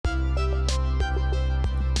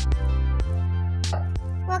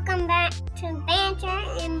Welcome back to Banter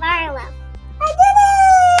and Barlow. I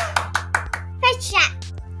did it! First shot.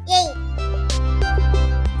 Yay!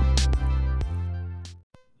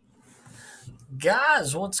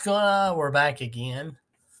 Guys, what's going on? We're back again.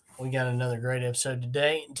 We got another great episode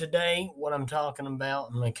today. Today, what I'm talking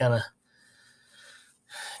about, I'm going to kind of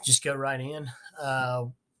just go right in.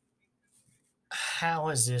 How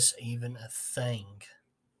is this even a thing?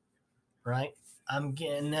 Right? I'm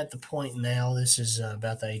getting at the point now, this is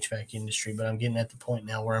about the HVAC industry, but I'm getting at the point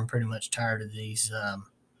now where I'm pretty much tired of these.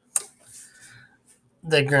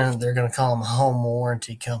 They're gonna call them home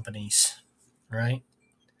warranty companies, right?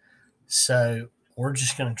 So we're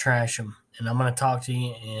just gonna trash them, and I'm gonna talk to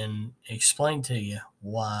you and explain to you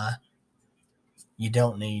why you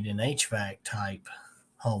don't need an HVAC type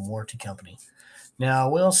home warranty company. Now, I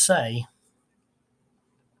will say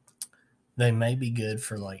they may be good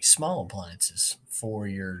for like small appliances, for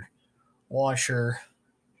your washer,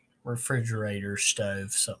 refrigerator,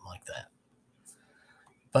 stove, something like that.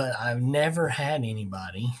 But I've never had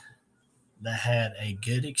anybody that had a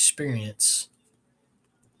good experience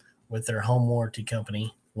with their home warranty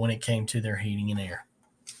company when it came to their heating and air.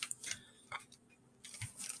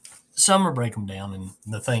 Some are break them down, and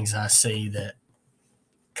the things I see that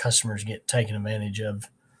customers get taken advantage of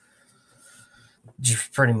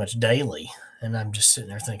just pretty much daily, and I'm just sitting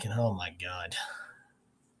there thinking, oh my God.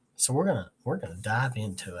 So we're gonna dive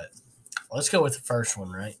into it. Let's go with the first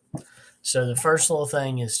one, right? So the first little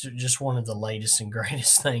thing is just one of the latest and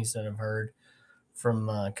greatest things that I've heard from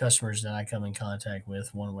customers that I come in contact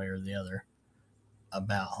with one way or the other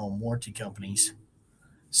about home warranty companies.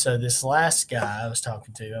 So this last guy I was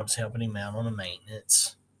talking to, I was helping him out on a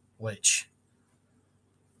maintenance, which,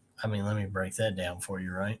 I mean, let me break that down for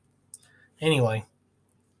you, right? Anyway,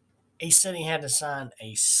 he said he had to sign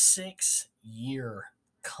a 6-year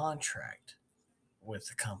contract with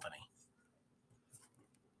the company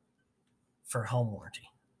for home warranty.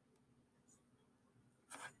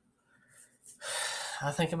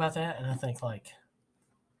 I think about that and I think, like,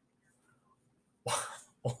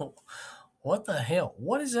 what the hell?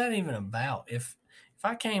 What is that even about? If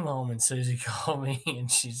I came home and Susie called me and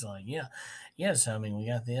she's like, yes, I mean, we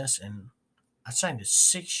got this, and I signed a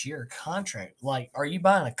 6-year contract. Like, are you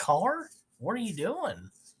buying a car? What are you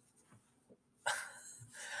doing?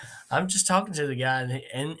 I'm just talking to the guy,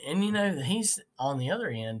 and you know, he's on the other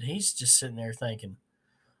end. He's just sitting there thinking,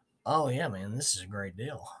 oh, yeah, man, this is a great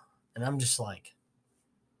deal. And I'm just like,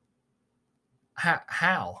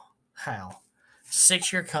 how?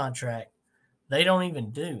 6-year contract. They don't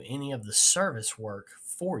even do any of the service work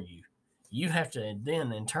for you. You have to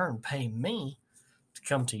then, in turn, pay me to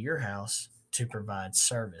come to your house to provide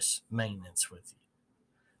service maintenance with you,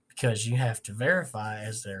 because you have to verify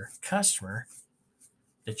as their customer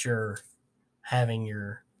that you're having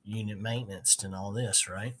your unit maintenance and all this,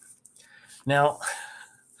 right? Now,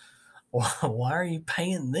 why are you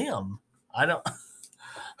paying them? I don't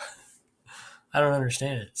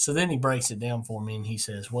understand it. So then he breaks it down for me and he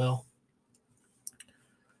says, well,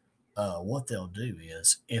 what they'll do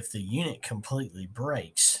is if the unit completely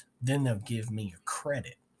breaks, then they'll give me a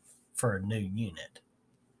credit for a new unit.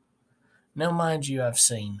 Now, mind you, I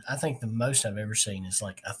think the most I've ever seen is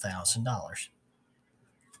like $1,000.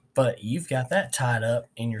 But you've got that tied up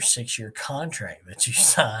in your 6-year contract that you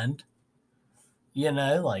signed. You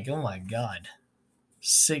know, like, oh my God,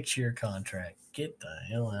 6-year contract. Get the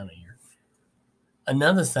hell out of here.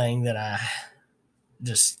 Another thing that I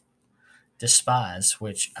just despise,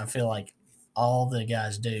 which I feel like all the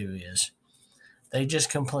guys do, is they just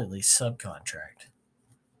completely subcontract.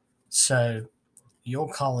 So you'll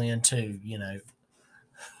call into, you know,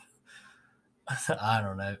 I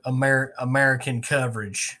don't know, American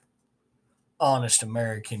coverage, honest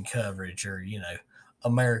American coverage, or, you know,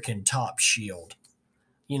 American Top Shield,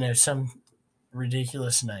 you know, some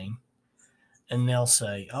ridiculous name. And they'll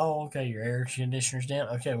say, oh, okay, your air conditioner's down.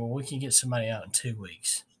 Okay, well, we can get somebody out in 2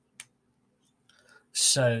 weeks.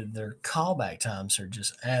 So their callback times are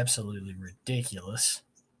just absolutely ridiculous.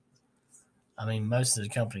 I mean, most of the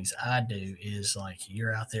companies I do is like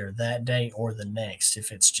you're out there that day or the next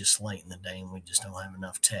if it's just late in the day and we just don't have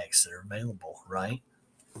enough techs that are available, right?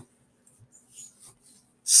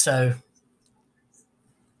 So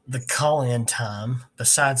the call-in time,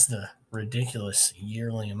 besides the ridiculous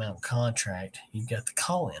yearly amount contract, you've got the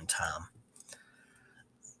call-in time.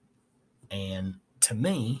 And to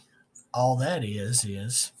me, all that is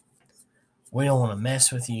we don't want to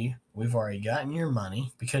mess with you. We've already gotten your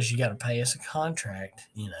money because you got to pay us a contract,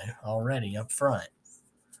 you know, already up front.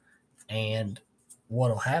 And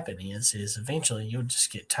what'll happen is eventually you'll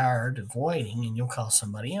just get tired of waiting and you'll call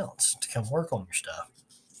somebody else to come work on your stuff.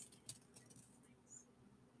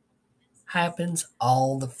 Happens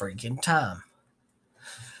all the freaking time.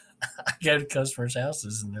 I go to customers'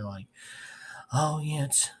 houses and they're like, oh, yeah,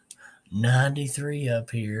 it's 93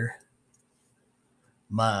 up here.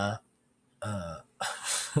 My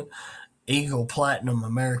Eagle Platinum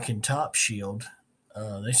American Top Shield,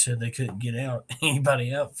 they said they couldn't get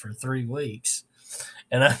anybody out for 3 weeks.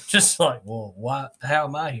 And I'm just like, well, why? How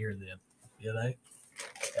am I here then? You know?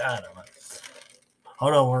 I don't know.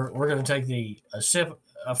 Hold on, we're going to take the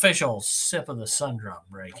official sip of the sun drop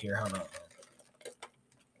break here. Hold on.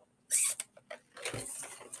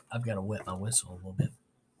 I've got to wet my whistle a little bit.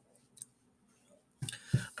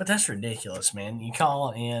 But that's ridiculous, man. You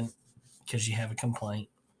call in because you have a complaint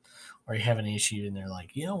or you have an issue, and they're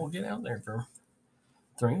like, yeah, we'll get out there for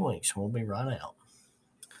 3 weeks. We'll be right out.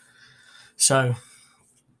 So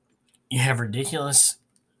you have ridiculous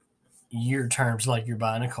year terms like you're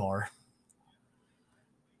buying a car.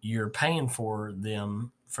 You're paying for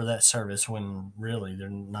them for that service when really they're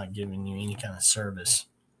not giving you any kind of service.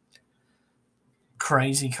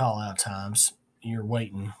 Crazy call out times. You're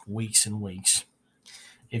waiting weeks and weeks.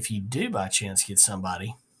 If you do by chance get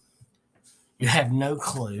somebody, you have no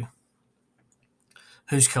clue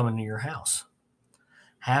who's coming to your house.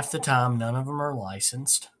 Half the time, none of them are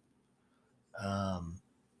licensed.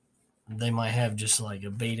 They might have just like a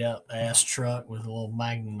beat up ass truck with a little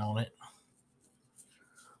magnet on it.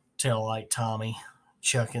 Tail light Tommy,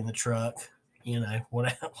 Chuck in the truck,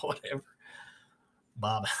 whatever.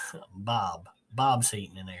 Bob's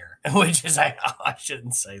Heating and Air, which is, I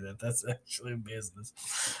shouldn't say that. That's actually a business.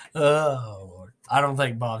 Oh, Lord. I don't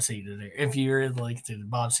think Bob's Heating and Air. If you're like to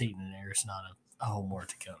Bob's Heating and Air, it's not a home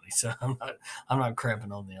warranty company, so I'm not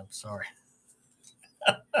crapping on them. Sorry.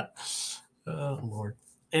 Oh, Lord.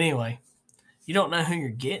 Anyway, you don't know who you're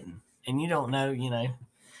getting, and you don't know,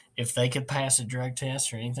 if they could pass a drug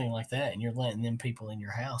test or anything like that, and you're letting them people in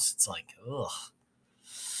your house. It's like, ugh.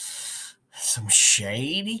 Some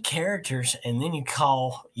shady characters, and then you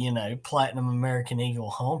call, Platinum American Eagle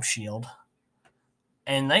Home Shield,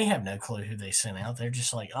 and they have no clue who they sent out. They're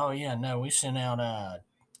just like, oh yeah, no, we sent out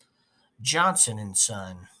Johnson and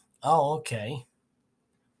Son. Oh, okay.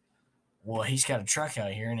 Well, he's got a truck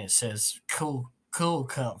out here, and it says cool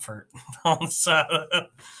comfort on the side of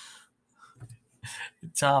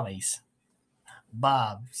Tommy's,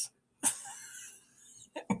 Bob's,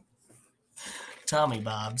 Tommy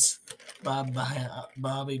Bob's.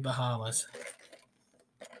 Bobby Bahamas.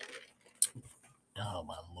 Oh,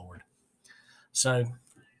 my Lord. So,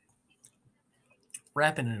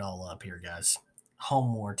 wrapping it all up here, guys.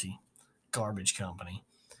 Home warranty, garbage company,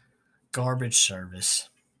 garbage service.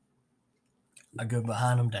 I go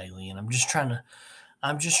behind them daily, and I'm just trying to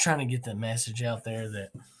get the message out there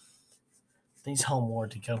that these home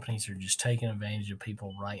warranty companies are just taking advantage of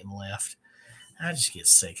people right and left. I just get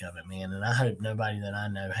sick of it, man, and I hope nobody that I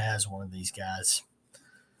know has one of these guys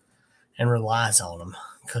and relies on them,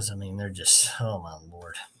 because, they're just, oh, my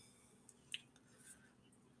Lord,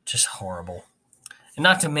 just horrible. And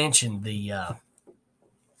not to mention the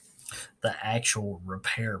actual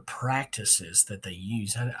repair practices that they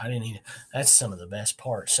use. I didn't even, that's some of the best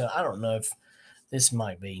parts. So I don't know if this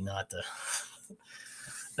might be not the,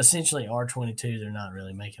 essentially R22, they're not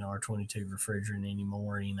really making R22 refrigerant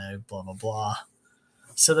anymore, blah, blah, blah.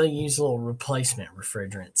 So they use little replacement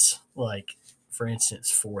refrigerants, like, for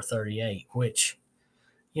instance, 438, which,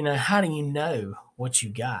 how do you know what you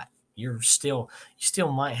got? You still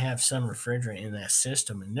might have some refrigerant in that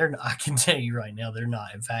system, and I can tell you right now, they're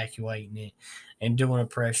not evacuating it and doing a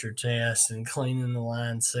pressure test and cleaning the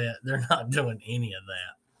line set. They're not doing any of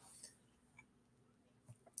that.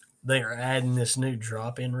 They are adding this new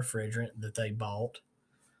drop-in refrigerant that they bought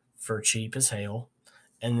for cheap as hell,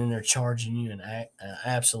 and then they're charging you an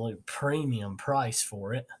absolute premium price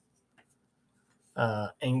for it.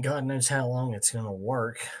 And God knows how long it's going to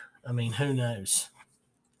work. Who knows?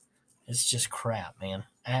 It's just crap, man.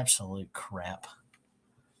 Absolute crap.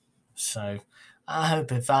 So I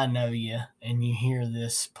hope if I know you and you hear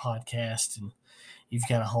this podcast and you've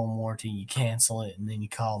got a home warranty, you cancel it and then you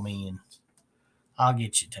call me and I'll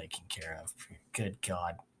get you taken care of. Good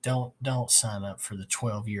God. Don't sign up for the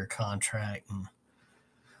 12-year contract. And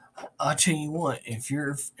I'll tell you what, if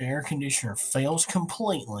your air conditioner fails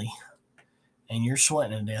completely and you're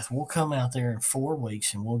sweating to death, we'll come out there in 4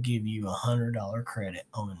 weeks and we'll give you $100 credit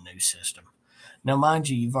on a new system. Now, mind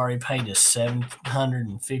you, you've already paid us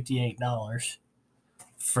 $758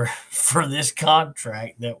 for this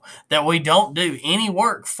contract that we don't do any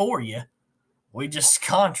work for you. We just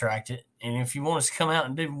contract it, and if you want us to come out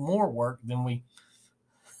and do more work, then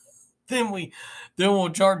we'll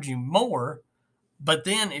charge you more. But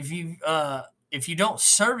then if you if you don't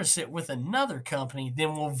service it with another company,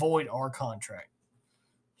 then we'll void our contract.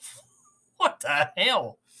 What the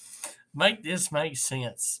hell? Make this make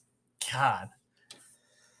sense. God.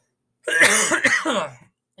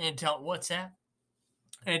 What's that?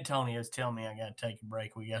 Antonio's telling me I got to take a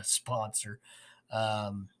break. We got a sponsor.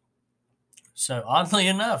 So oddly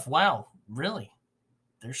enough, wow, really,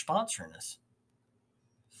 they're sponsoring us.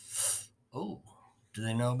 Oh, do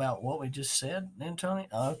they know about what we just said, Antonio?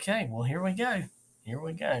 Okay, well, here we go.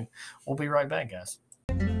 We'll be right back, guys.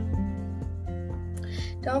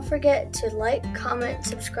 Don't forget to like, comment,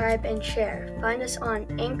 subscribe, and share. Find us on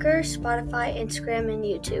Anchor, Spotify, Instagram, and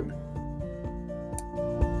YouTube.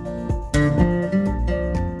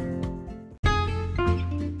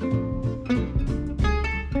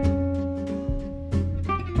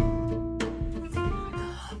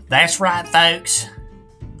 That's right, folks.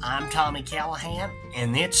 I'm Tommy Callahan,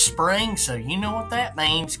 and it's spring, so you know what that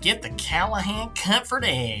means. Get the Callahan Comfort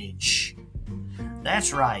Edge.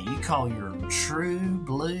 That's right, you call your true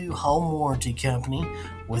blue home warranty company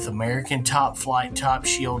with American Top Flight Top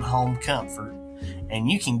Shield Home Comfort, and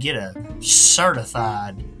you can get a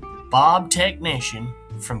certified Bob technician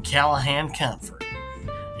from Callahan Comfort.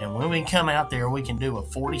 And when we come out there, we can do a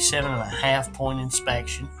 47.5 point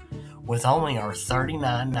inspection with only our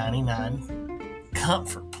 $39.99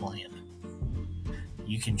 comfort plan.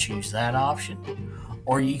 You can choose that option,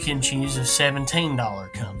 or you can choose a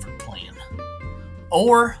 $17 comfort plan.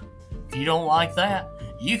 Or, if you don't like that,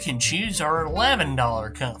 you can choose our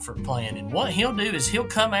 $11 comfort plan. And what he'll do is he'll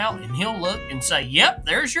come out and he'll look and say, yep,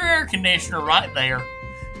 there's your air conditioner right there.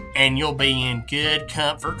 And you'll be in good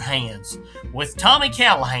comfort hands with Tommy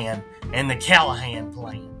Callahan and the Callahan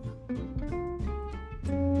plan.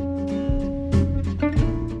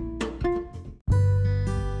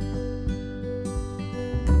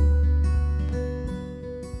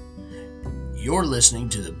 You're listening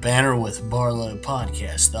to the Banner with Barlow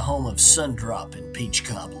podcast, the home of Sundrop and Peach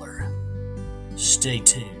Cobbler. Stay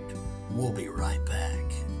tuned. We'll be right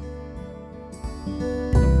back.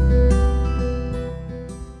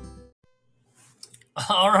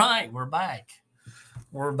 All right, we're back.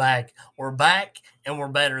 We're back, and we're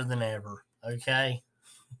better than ever, okay?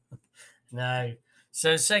 No.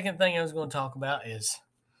 So the second thing I was going to talk about is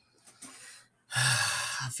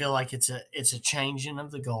I feel like it's a changing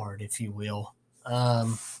of the guard, if you will.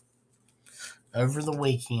 Over the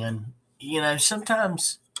weekend,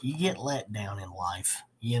 sometimes you get let down in life.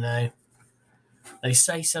 They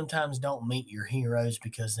say sometimes don't meet your heroes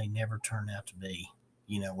because they never turn out to be,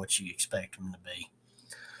 what you expect them to be.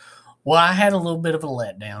 Well, I had a little bit of a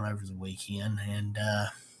letdown over the weekend, and I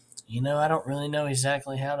don't really know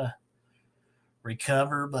exactly how to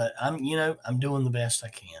recover, but I'm doing the best I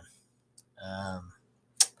can.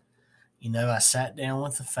 I sat down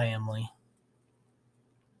with the family.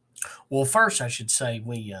 Well, first I should say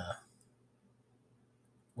we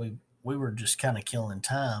were just kind of killing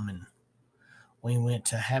time, and we went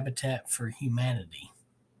to Habitat for Humanity.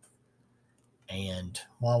 And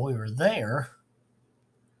while we were there,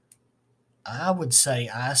 I would say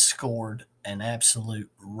I scored an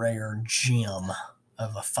absolute rare gem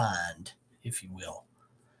of a find, if you will.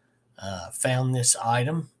 Found this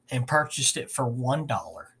item and purchased it for $1. It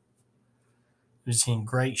was in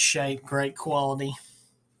great shape, great quality.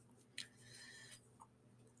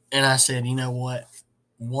 And I said, you know what?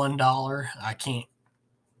 $1,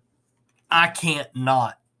 I can't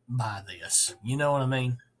not buy this. You know what I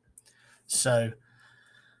mean? So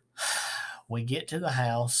we get to the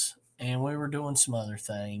house and we were doing some other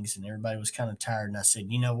things and everybody was kind of tired. And I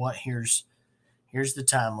said, you know what? Here's the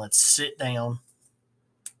time. Let's sit down.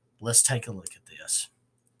 Let's take a look at this.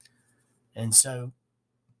 And so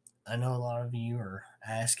I know a lot of you are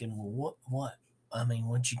asking, well,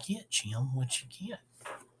 what'd you get, Jim? What'd you get?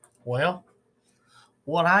 Well,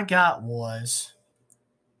 what I got was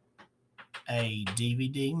a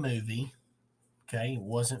DVD movie. Okay, it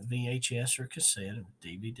wasn't VHS or cassette, it was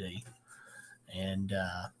DVD. And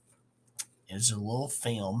it's a little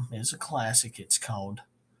film. It's a classic. It's called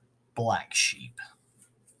Black Sheep.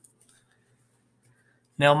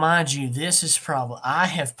 Now, mind you, I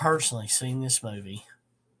have personally seen this movie,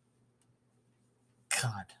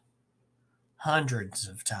 hundreds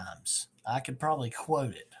of times. I could probably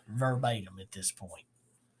quote it verbatim at this point.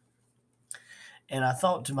 And I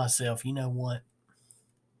thought to myself, you know what?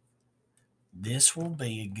 This will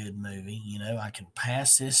be a good movie. I can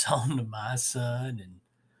pass this on to my son and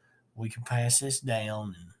we can pass this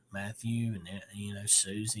down. And Matthew and,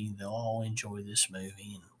 Susie, they'll all enjoy this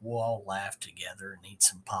movie and we'll all laugh together and eat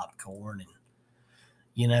some popcorn and,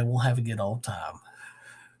 we'll have a good old time.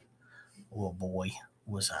 Oh boy,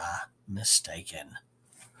 was I mistaken?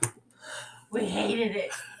 We hated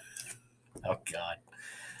it. Oh, God.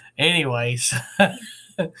 Anyways, this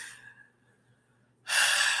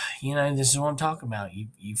is what I'm talking about.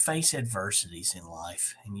 You face adversities in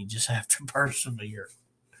life, and you just have to persevere.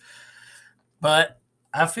 But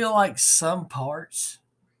I feel like some parts,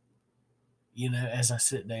 as I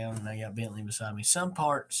sit down and I got Bentley beside me, some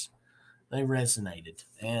parts, they resonated.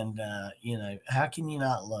 And, how can you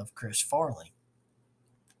not love Chris Farley?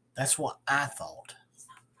 That's what I thought.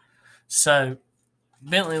 So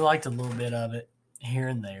Bentley liked a little bit of it here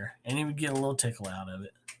and there, and he would get a little tickle out of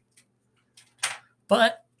it.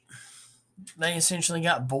 But they essentially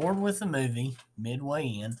got bored with the movie midway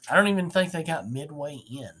in. I don't even think they got midway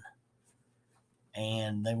in.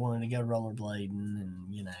 And they wanted to go rollerblading,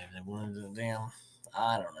 and, they wanted to,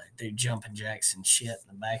 I don't know, do jumping jacks and shit in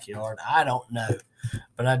the backyard. I don't know.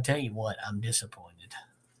 But I tell you what, I'm disappointed.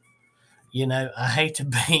 I hate to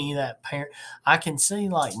be that parent. I can see,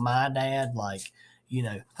 like, my dad, like,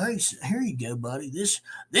 hey, here you go, buddy. This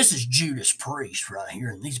is Judas Priest right here,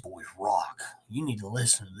 and these boys rock. You need to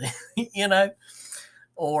listen to this,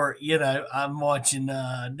 Or, I'm watching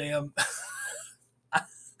damn.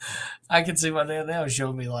 I can see my dad now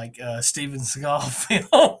showing me, like, Steven Seagal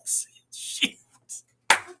films. Shit.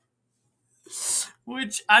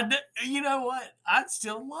 Which you know what? I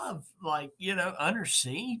still love, like, Under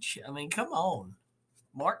Siege. I mean, come on.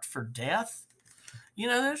 Marked for Death.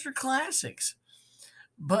 Those are classics.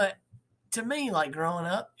 But to me, like, growing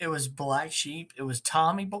up, it was Black Sheep. It was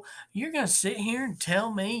Tommy Boy. You're going to sit here and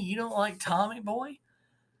tell me you don't like Tommy Boy?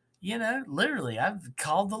 Literally, I've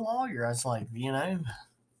called the lawyer. I was like,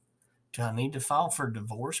 do I need to file for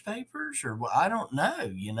divorce papers? Or I don't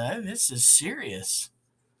know. This is serious.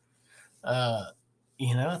 I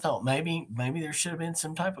thought maybe there should have been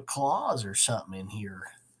some type of clause or something in here.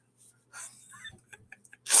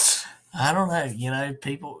 I don't know.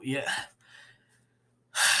 People, yeah.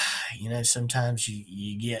 Sometimes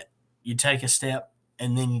you take a step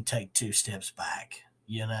and then you take 2 steps back.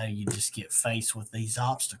 You just get faced with these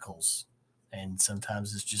obstacles, and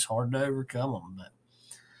sometimes it's just hard to overcome them. But,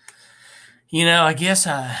 I guess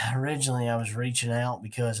originally I was reaching out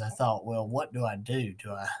because I thought, well, what do I do?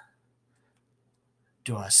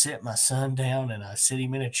 Do I sit my son down and I sit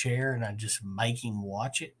him in a chair and I just make him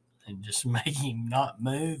watch it and just make him not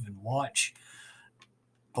move and watch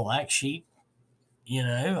Black Sheep?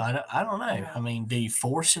 I don't know. I mean, do you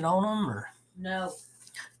force it on them or? No.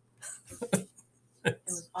 It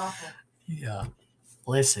was awful. Yeah.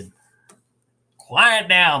 Listen. Quiet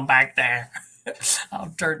down back there.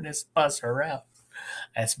 I'll turn this bus around.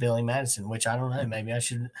 That's Billy Madison, which I don't know. Maybe I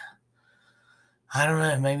should. I don't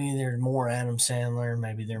know. Maybe they're more Adam Sandler.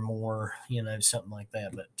 Maybe they're more, something like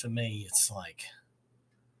that. But to me, it's like,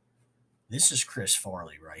 this is Chris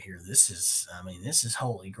Farley right here. This is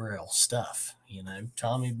Holy Grail stuff.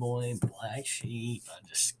 Tommy Boy, Black Sheep.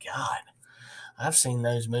 God, I've seen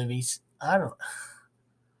those movies. I don't.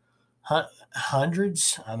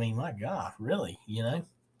 Hundreds. I mean, my God, really,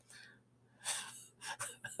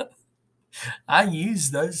 I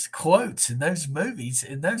use those quotes in those movies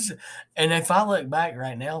and if I look back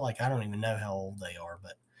right now, like, I don't even know how old they are,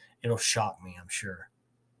 but it'll shock me, I'm sure.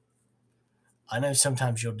 I know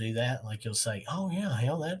sometimes you'll do that, like you'll say, "Oh yeah,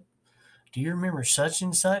 hell, do you remember such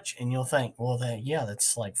and such?" And you'll think, "Well,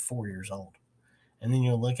 that's like 4 years old." And then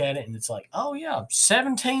you'll look at it and it's like, "Oh yeah, I'm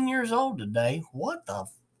 17 years old today. What the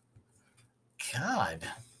God?"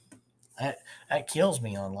 That kills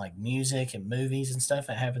me on, like, music and movies and stuff.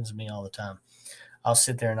 It happens to me all the time. I'll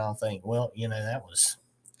sit there and I'll think, well, that was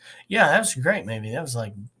a great movie. That was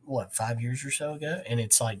like, what, 5 years or so ago? And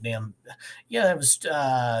it's like, damn, yeah, that was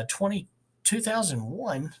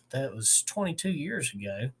 2001. That was 22 years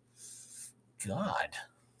ago. God.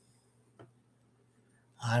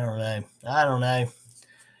 I don't know.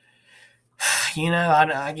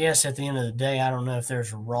 I guess at the end of the day, I don't know if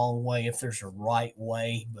there's a wrong way, if there's a right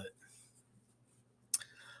way, but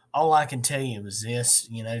all I can tell you is this,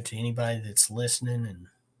 to anybody that's listening and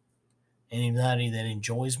anybody that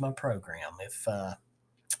enjoys my program,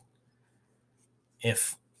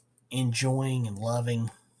 if enjoying and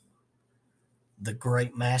loving the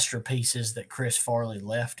great masterpieces that Chris Farley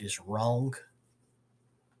left is wrong,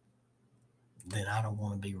 then I don't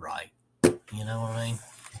want to be right. You know what I mean?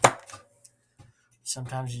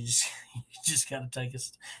 Sometimes you just got to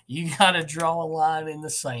you got to draw a line in the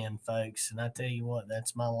sand, folks. And I tell you what,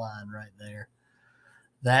 that's my line right there.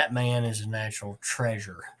 That man is a natural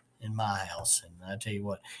treasure in my house. And I tell you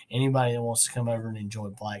what, anybody that wants to come over and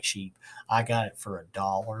enjoy Black Sheep, I got it for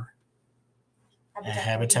 $1 at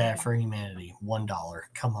Habitat for Humanity. $1.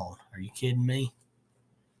 Come on. Are you kidding me?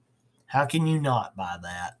 How can you not buy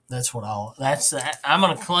that? I'm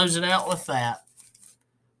going to close it out with that.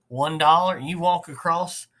 $1, you walk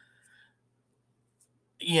across,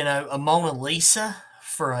 a Mona Lisa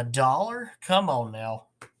for $1. Come on now.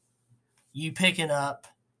 You pick it up,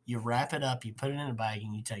 you wrap it up, you put it in a bag,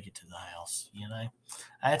 and you take it to the house.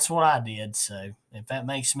 That's what I did. So if that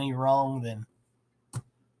makes me wrong, then,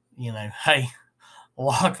 hey,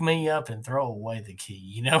 lock me up and throw away the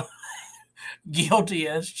key. Guilty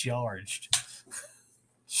as charged.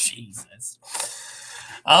 Jesus.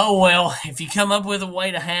 Oh, well, if you come up with a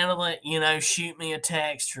way to handle it, shoot me a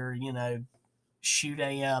text or, shoot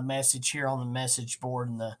a message here on the message board,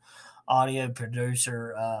 and the audio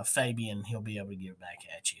producer, Fabian, he'll be able to get back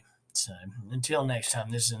at you. So until next time,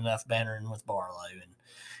 this is Enough Bantering with Barlow, and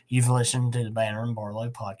you've listened to the Banner and Barlow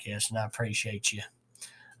podcast, and I appreciate you.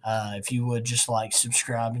 If you would just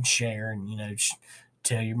subscribe and share, and, just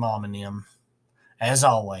tell your mom and them, as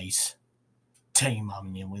always, tell your mom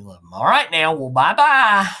and them we love them. All right now, well,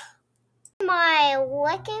 bye-bye. My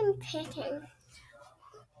licking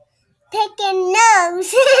picking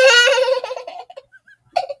nose.